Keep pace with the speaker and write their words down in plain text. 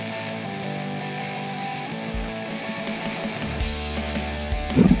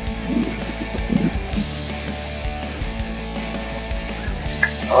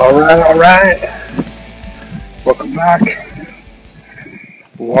All right. Welcome back.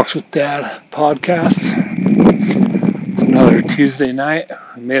 Walks with Dad podcast. It's another Tuesday night.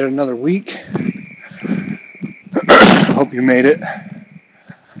 We made it another week. Hope you made it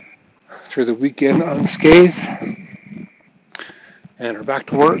through the weekend unscathed and are back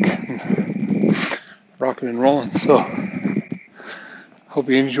to work and rocking and rolling. So, hope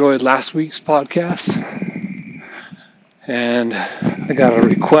you enjoyed last week's podcast. And I got a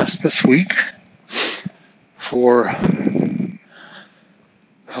request this week for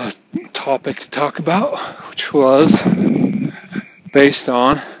a topic to talk about, which was based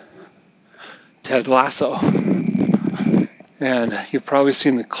on Ted Lasso. And you've probably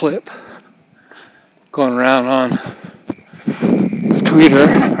seen the clip going around on Twitter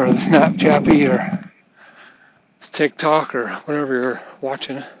or the Snapchat or TikTok or whatever you're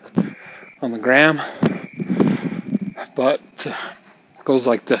watching on the gram. But it goes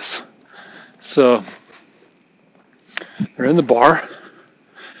like this. So they're in the bar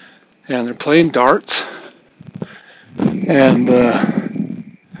and they're playing darts, and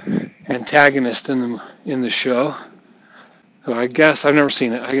the antagonist in the show, who I guess I've never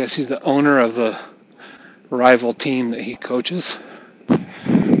seen it. I guess he's the owner of the rival team that he coaches,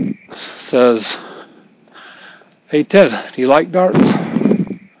 says, "Hey Ted, do you like darts?"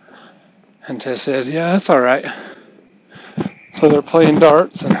 And Ted says, "Yeah, that's all right." So they're playing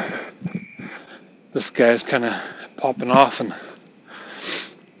darts, and this guy's kind of popping off and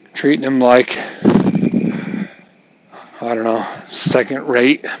treating him like, I don't know, second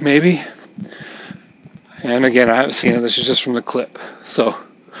rate maybe. And again, I haven't seen it. This is just from the clip. So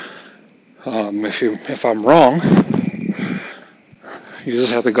if I'm wrong, you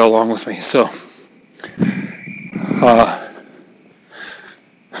just have to go along with me. So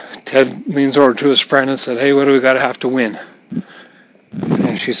Ted leans over to his friend and said, "Hey, what do we got to have to win?"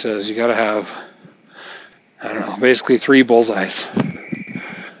 And she says, "You got to have, I don't know, basically 3 bullseyes."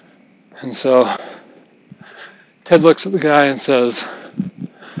 And so Ted looks at the guy and says,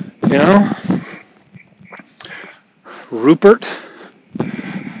 "You know, Rupert,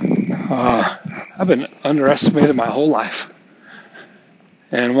 I've been underestimated my whole life.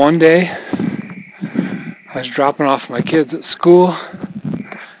 And one day, I was dropping off my kids at school,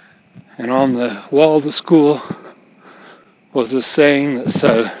 and on the wall of the school was this saying that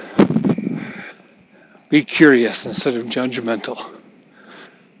said, 'Be curious instead of judgmental.'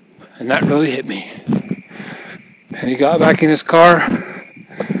 And that really hit me." And he got back in his car,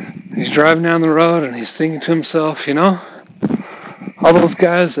 he's driving down the road, and he's thinking to himself, you know, all those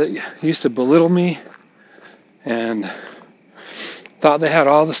guys that used to belittle me and thought they had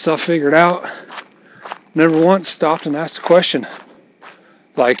all the stuff figured out, never once stopped and asked a question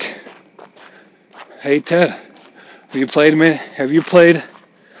like, "Hey Ted, have you played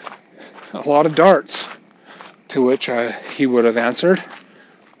a lot of darts?" To which he would have answered,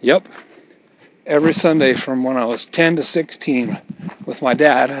 "Yep, every Sunday from when I was 10 to 16 with my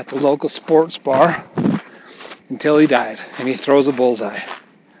dad at the local sports bar until he died." And he throws a bullseye.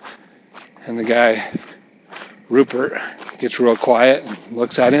 And the guy, Rupert, gets real quiet and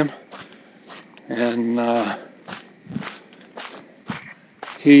looks at him. And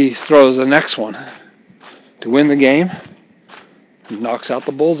he throws the next one to win the game and knocks out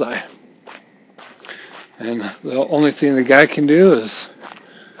the bullseye. And the only thing the guy can do is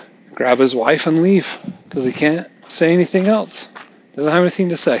grab his wife and leave, because he can't say anything else. Doesn't have anything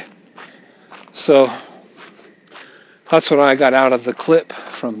to say. So that's what I got out of the clip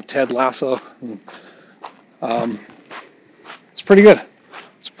from Ted Lasso. It's pretty good.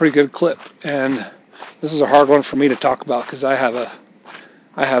 It's a pretty good clip, and this is a hard one for me to talk about because I have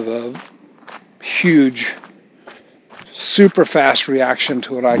a huge, super fast reaction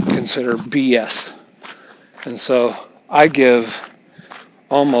to what I consider BS, and so I give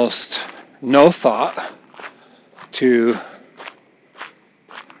almost no thought to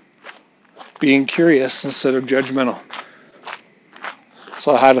being curious instead of judgmental.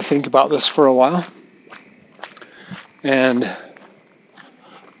 So I had to think about this for a while, and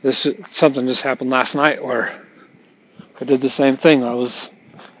something just happened last night where I did the same thing. I was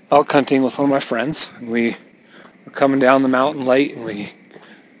elk hunting with one of my friends, and we were coming down the mountain late, and we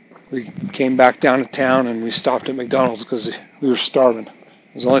came back down to town, and we stopped at McDonald's because we were starving.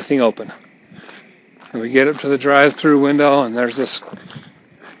 It was the only thing open. And we get up to the drive-through window, and there's this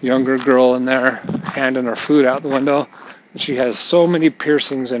younger girl in there handing her food out the window, and she has so many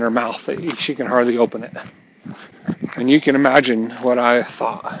piercings in her mouth that she can hardly open it. And you can imagine what I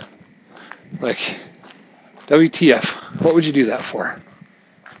thought. Like, WTF, what would you do that for?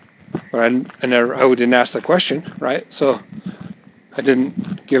 But I didn't ask the question, right? So I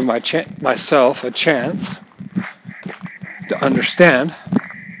didn't give myself a chance to understand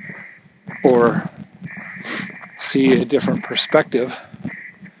or see a different perspective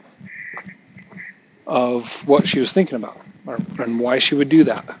of what she was thinking about and why she would do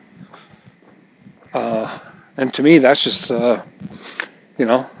that. And to me, that's just,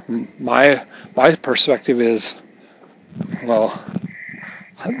 my perspective is, well,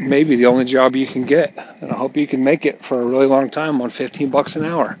 maybe the only job you can get, and I hope you can make it for a really long time on $15 an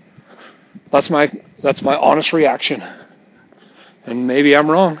hour. That's my honest reaction. And maybe I'm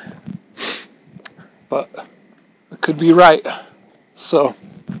wrong, but I could be right. So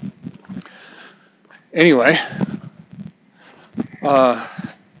anyway,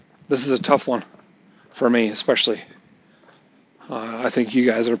 this is a tough one for me, especially. I think you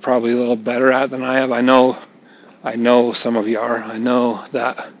guys are probably a little better at it than I have. I know some of you are. I know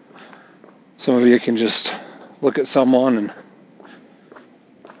that some of you can just look at someone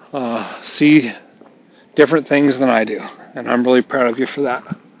and see different things than I do, and I'm really proud of you for that.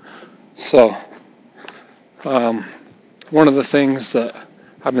 So, one of the things that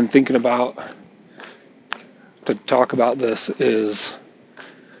I've been thinking about to talk about this is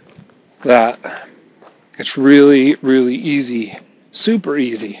that it's really, really easy, super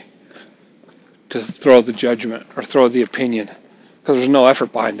easy, to throw the judgment or throw the opinion because there's no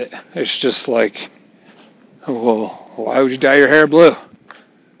effort behind it. It's just like, well, why would you dye your hair blue?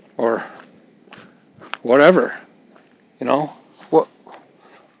 Or whatever,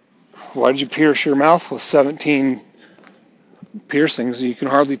 why did you pierce your mouth with 17 piercings? You can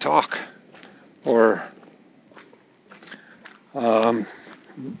hardly talk. Or,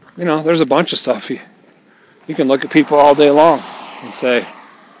 there's a bunch of stuff. You can look at people all day long and say,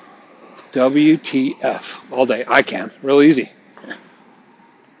 WTF, all day. I can, real easy.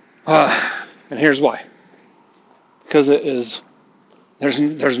 And here's why. Because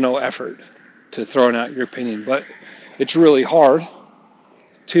there's no effort to throwing out your opinion, but it's really hard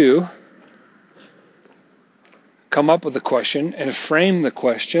to come up with a question and frame the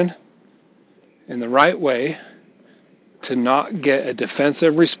question in the right way to not get a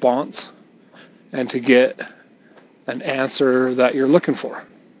defensive response and to get an answer that you're looking for.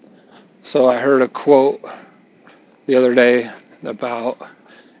 So I heard a quote the other day about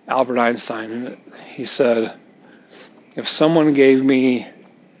Albert Einstein, and he said, if someone gave me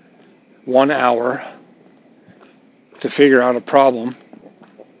 1 hour to figure out a problem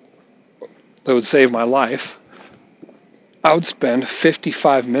that would save my life, I would spend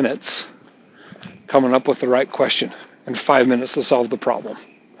 55 minutes coming up with the right question and 5 minutes to solve the problem.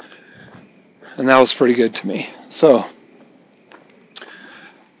 And that was pretty good to me. So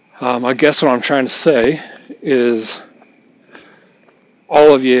I guess what I'm trying to say is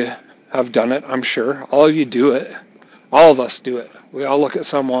all of you have done it, I'm sure. All of you do it. All of us do it. We all look at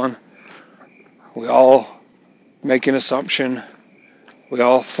someone. We all make an assumption. We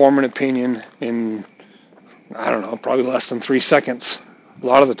all form an opinion in, probably less than 3 seconds a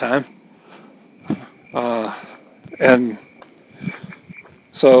lot of the time. And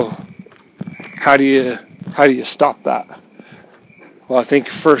so how do you stop that? Well, I think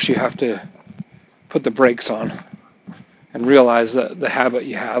first you have to put the brakes on and realize that the habit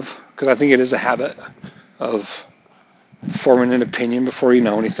you have, because I think it is a habit of forming an opinion before you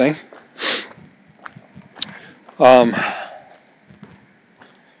know anything. And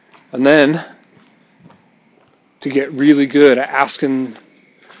then to get really good at asking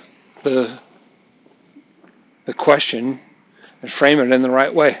the question and frame it in the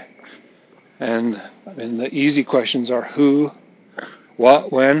right way. And the easy questions are who,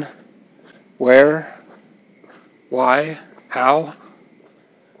 what, when, where, why, how.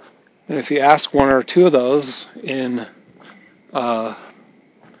 And if you ask one or two of those in a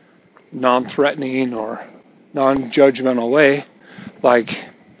non-threatening or non-judgmental way, like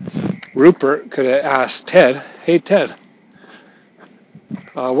Rupert could have asked Ted, hey Ted,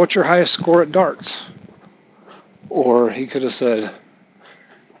 what's your highest score at darts? Or he could have said,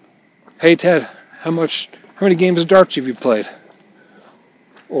 hey Ted, how many games of darts have you played?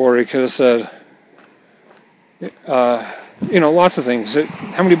 Or he could have said, lots of things.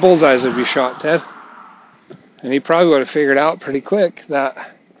 How many bullseyes have you shot, Ted? And he probably would have figured out pretty quick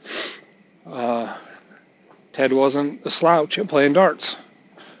that Ted wasn't a slouch at playing darts.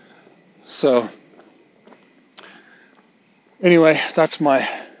 So anyway, that's my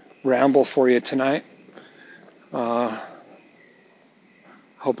ramble for you tonight.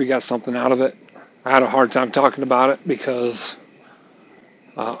 Hope you got something out of it. I had a hard time talking about it because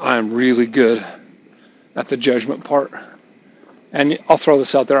I'm really good at the judgment part. And I'll throw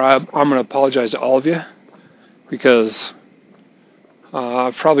this out there. I'm going to apologize to all of you because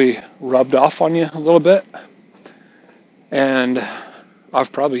I've probably rubbed off on you a little bit, and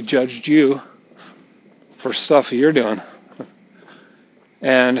I've probably judged you for stuff you're doing.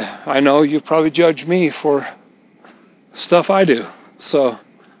 And I know you've probably judged me for stuff I do. So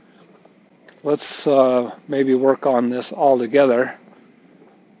let's maybe work on this all together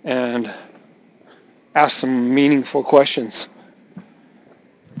and ask some meaningful questions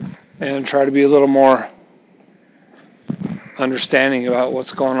and try to be a little more understanding about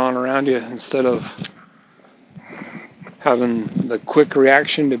what's going on around you instead of having the quick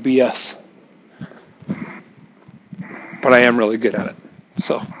reaction to BS. But I am really good at it.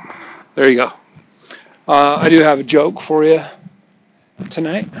 So there you go. I do have a joke for you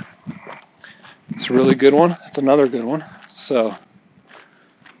tonight. It's a really good one. It's another good one. So,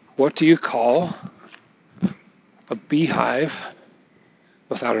 what do you call a beehive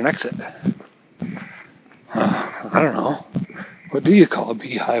without an exit? I don't know. What do you call a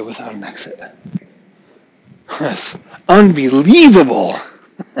beehive without an exit? That's unbelievable.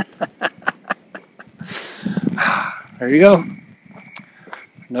 There you go.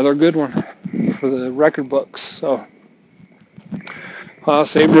 Another good one for the record books. So,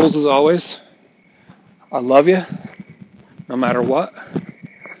 same rules as always. I love you, no matter what.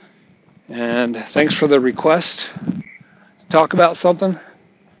 And thanks for the request to talk about something.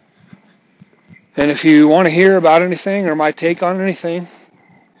 And if you want to hear about anything or my take on anything,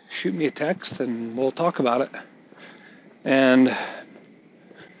 shoot me a text and we'll talk about it. And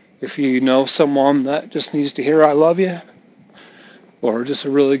if you know someone that just needs to hear I love you, or just a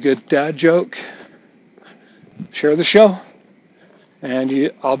really good dad joke, share the show.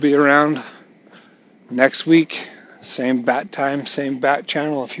 And I'll be around next week, same bat time, same bat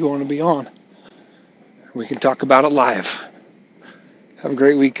channel if you want to be on. We can talk about it live. Have a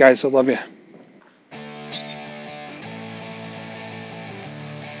great week, guys. I love you.